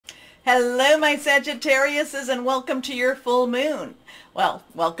Hello, my Sagittariuses, and welcome to your full moon. Well,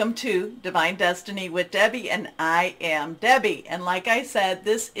 welcome to Divine Destiny with Debbie, and I am Debbie. And like I said,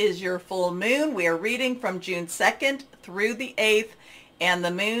 this is your full moon. We are reading from June 2nd through the 8th, and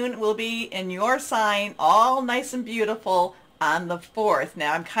the moon will be in your sign, all nice and beautiful, on the 4th.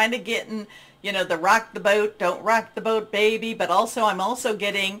 Now, I'm kind of getting, the rock the boat, don't rock the boat, baby, but also I'm also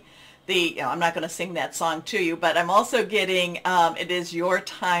getting I'm not going to sing that song to you, but I'm also getting it is your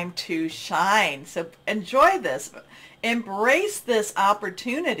time to shine. So enjoy this, embrace this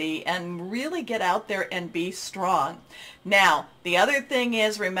opportunity, and really get out there and be strong. Now, the other thing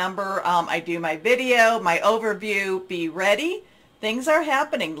is, remember, I do my video, my overview, be ready. Things are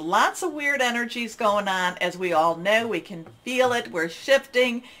happening. Lots of weird energies going on. As we all know, we can feel it. We're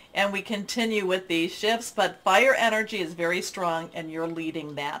shifting, and we continue with these shifts, but fire energy is very strong, and you're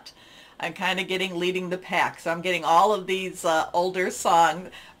leading that. I'm kind of leading the pack. So I'm getting all of these older song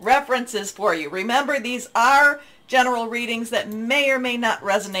references for you. Remember, these are general readings that may or may not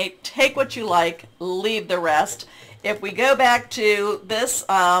resonate. Take what you like, leave the rest. If we go back to this,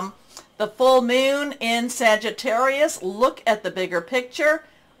 the full moon in Sagittarius, look at the bigger picture.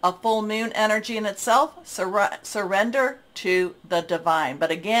 A full moon energy in itself, surrender to the divine. But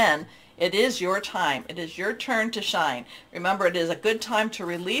again, it is your time. It is your turn to shine. Remember, it is a good time to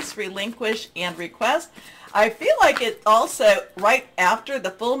release, relinquish, and request. I feel like it also, right after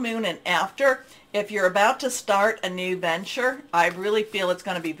the full moon and after, if you're about to start a new venture, I really feel it's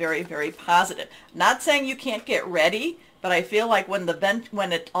going to be very, very positive. Not saying you can't get ready, but I feel like when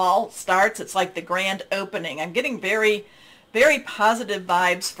it all starts, it's like the grand opening. I'm getting very, very positive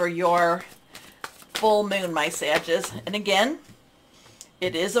vibes for your full moon, my Sages. And again,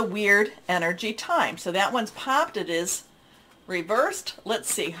 it is a weird energy time. So that one's popped. It is reversed.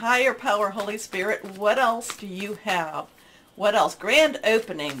 Let's see. Higher power, Holy Spirit. What else do you have? What else? Grand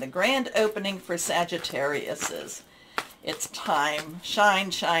opening. The grand opening for Sagittarius is it's time.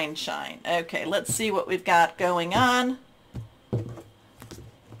 Shine, shine, shine. Okay, let's see what we've got going on.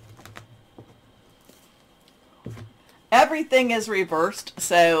 Everything is reversed,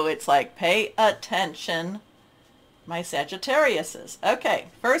 so it's like pay attention, my Sagittariuses. Okay,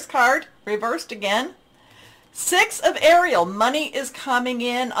 first card, reversed again. Six of Ariel, money is coming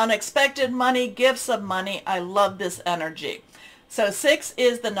in, unexpected money, gifts of money. I love this energy. So 6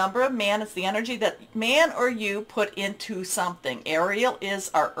 is the number of man. It's the energy that man or you put into something. Ariel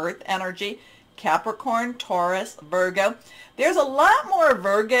is our earth energy. Capricorn, Taurus, Virgo. There's a lot more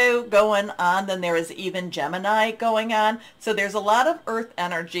Virgo going on than there is even Gemini going on. So there's a lot of earth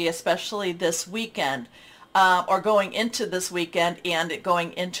energy, especially this weekend, or going into this weekend and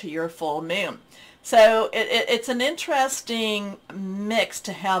going into your full moon. So it's an interesting mix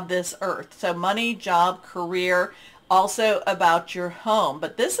to have this earth. So money, job, career, also about your home.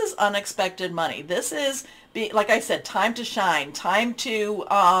 But this is unexpected money. This is, like I said, time to shine, time to,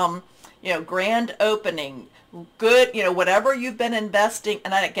 grand opening, good, whatever you've been investing.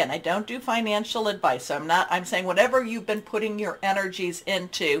 And again, I don't do financial advice. So I'm saying whatever you've been putting your energies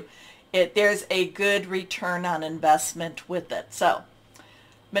into, there's a good return on investment with it. So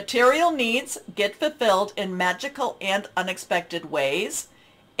material needs get fulfilled in magical and unexpected ways.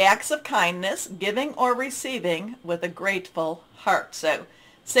 Acts of kindness, giving or receiving with a grateful heart. So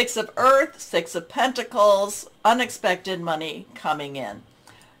 6 of Earth, 6 of Pentacles, unexpected money coming in.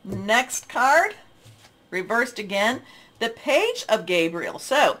 Next card, reversed again, the Page of Gabriel.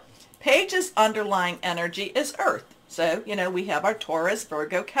 So Page's underlying energy is Earth. So, we have our Taurus,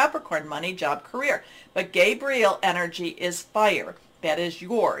 Virgo, Capricorn, money, job, career. But Gabriel energy is fire. That is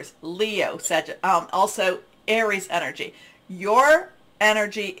yours. Leo, also Aries energy. Your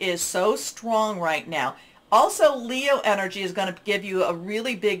energy is so strong right now. Also, Leo energy is going to give you a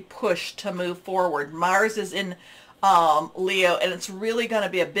really big push to move forward. Mars is in Leo, and it's really going to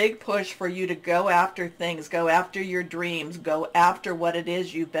be a big push for you to go after things, go after your dreams, go after what it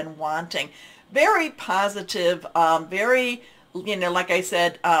is you've been wanting. Very positive, very, like I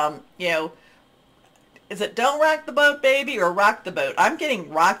said, is it don't rock the boat, baby, or rock the boat? I'm getting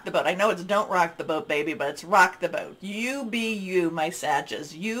rock the boat. I know it's don't rock the boat, baby, but it's rock the boat. You be you, my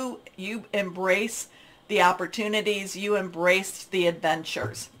Sages. You embrace the opportunities. You embrace the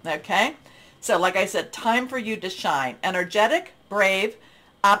adventures, okay? So like I said, time for you to shine. Energetic, brave,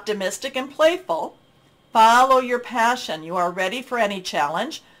 optimistic, and playful. Follow your passion. You are ready for any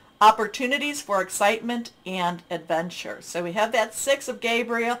challenge. Opportunities for excitement and adventure. So we have that 6 of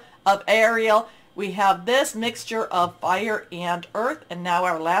Gabriel, of Ariel. We have this mixture of fire and earth. And now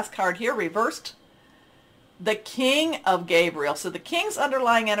our last card here, reversed. The King of Gabriel. So the King's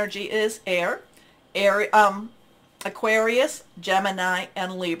underlying energy is air. Aquarius, Gemini,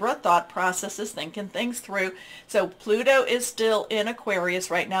 and Libra, thought processes, thinking things through. So Pluto is still in Aquarius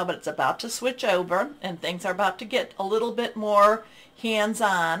right now, but it's about to switch over, and things are about to get a little bit more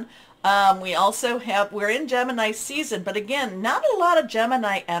hands-on. We also have, we're in Gemini season, but again, not a lot of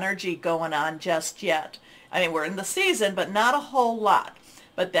Gemini energy going on just yet. I mean, we're in the season, but not a whole lot.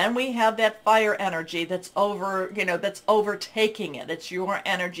 But then we have that fire energy that's over, that's overtaking it. It's your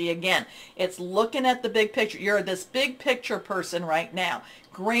energy again. It's looking at the big picture. You're this big picture person right now.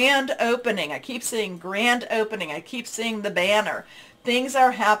 Grand opening. I keep seeing grand opening. I keep seeing the banner. Things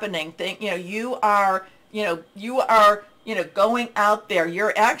are happening. You are going out there.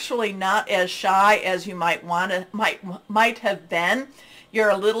 You're actually not as shy as you might have been. You're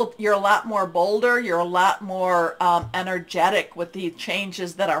a lot more bolder. You're a lot more energetic with the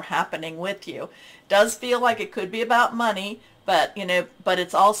changes that are happening with you. Does feel like it could be about money, but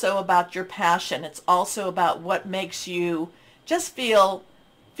it's also about your passion. It's also about what makes you just feel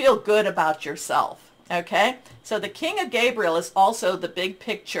good about yourself. Okay? So the King of Gabriel is also the big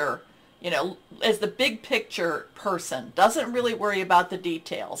picture, is the big picture person. Doesn't really worry about the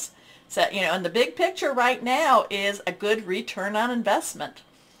details. So, and the big picture right now is a good return on investment.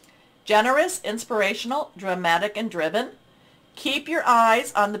 Generous, inspirational, dramatic, and driven. Keep your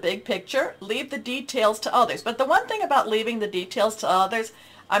eyes on the big picture. Leave the details to others. But the one thing about leaving the details to others,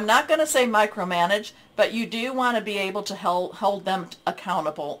 I'm not going to say micromanage, but you do want to be able to hold them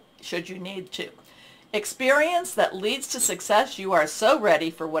accountable should you need to. Experience that leads to success. You are so ready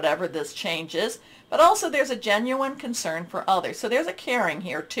for whatever this change is. But also there's a genuine concern for others. So there's a caring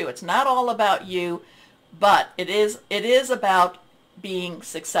here too. It's not all about you, but it is about being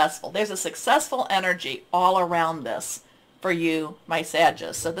successful. There's a successful energy all around this for you, my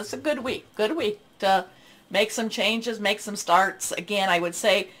Sagittarius. So this is a good week to make some changes, make some starts. Again, I would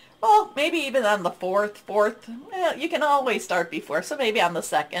say, well, maybe even on the 4th, well, you can always start before, so maybe on the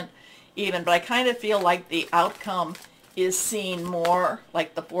 2nd even, but I kind of feel like the outcome is seen more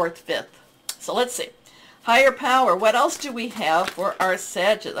like the 4th, 5th. So let's see. Higher power. What else do we have for our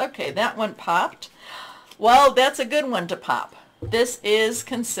Sagittarius? Okay, that one popped. Well, that's a good one to pop. This is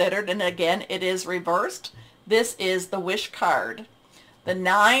considered, and again, it is reversed. This is the wish card. The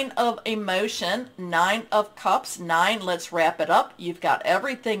 9 of emotion, 9 of cups, 9, let's wrap it up. You've got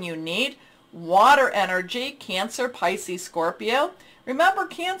everything you need. Water energy, Cancer, Pisces, Scorpio. Remember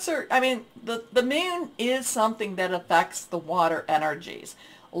Cancer, I mean, the moon is something that affects the water energies.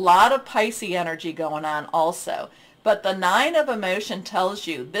 A lot of Pisces energy going on also. But the 9 of emotion tells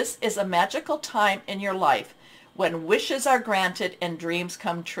you this is a magical time in your life when wishes are granted and dreams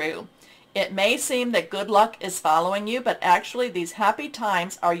come true. It may seem that good luck is following you, but actually these happy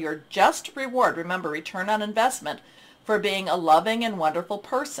times are your just reward. Remember, return on investment for being a loving and wonderful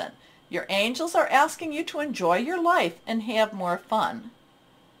person. Your angels are asking you to enjoy your life and have more fun.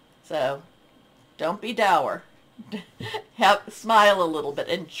 So don't be dour. Smile a little bit.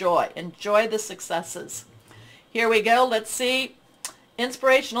 Enjoy the successes. Here we go. Let's see.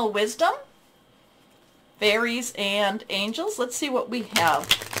 Inspirational wisdom, fairies and angels. Let's see what we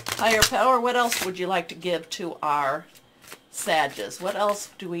have. Higher power. What else would you like to give to our Sagittarius? What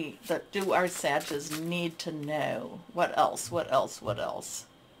else do our Sagittarius need to know? What else?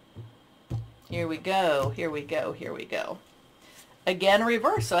 Here we go. Again,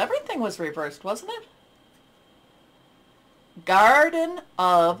 reverse. So everything was reversed, wasn't it? Garden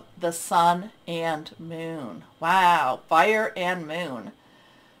of the Sun and Moon. Wow, fire and moon.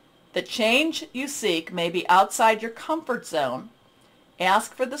 The change you seek may be outside your comfort zone.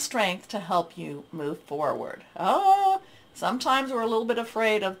 Ask for the strength to help you move forward. Oh, sometimes we're a little bit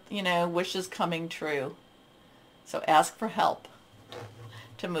afraid of, wishes coming true. So ask for help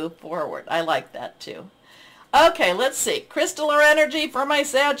to move forward. I like that too. Okay, let's see. Crystal or energy for my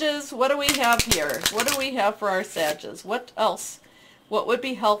Sagittarius. What do we have here? What do we have for our Sagittarius? What else? What would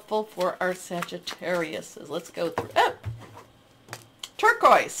be helpful for our Sagittarius? Let's go through. Oh,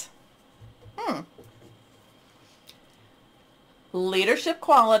 turquoise. Leadership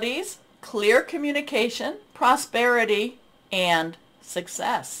qualities, clear communication, prosperity, and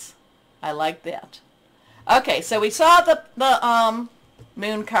success. I like that. Okay, so we saw the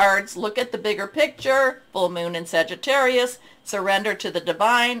moon cards. Look at the bigger picture. Full moon in Sagittarius. Surrender to the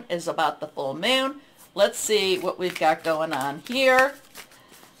divine is about the full moon. Let's see what we've got going on here.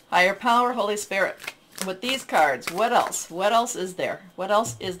 Higher power, Holy Spirit. With these cards, what else? What else is there? What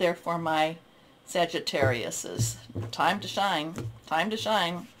else is there for my Sagittariuses? Time to shine. Time to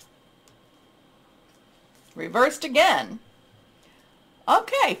shine. Reversed again.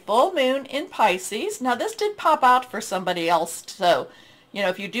 Okay, full moon in Pisces. Now this did pop out for somebody else, so You know,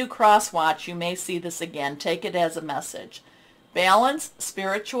 if you do cross watch, you may see this again. Take it as a message. Balance,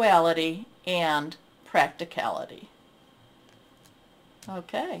 spirituality, and practicality.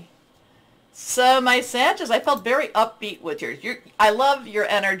 Okay. So my Sagittarius, I felt very upbeat with yours. I love your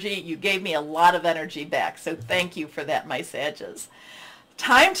energy. You gave me a lot of energy back. So thank you for that, my Sagittarius.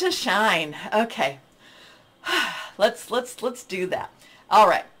 Time to shine. Okay. Let's do that. All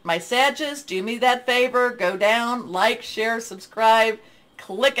right. My Sagittarius, do me that favor. Go down, like, share, subscribe.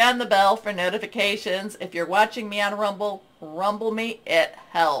 Click on the bell for notifications. If you're watching me on Rumble, rumble me. It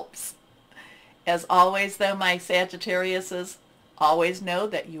helps. As always, though, my Sagittariuses, always know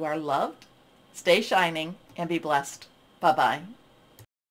that you are loved. Stay shining and be blessed. Bye-bye.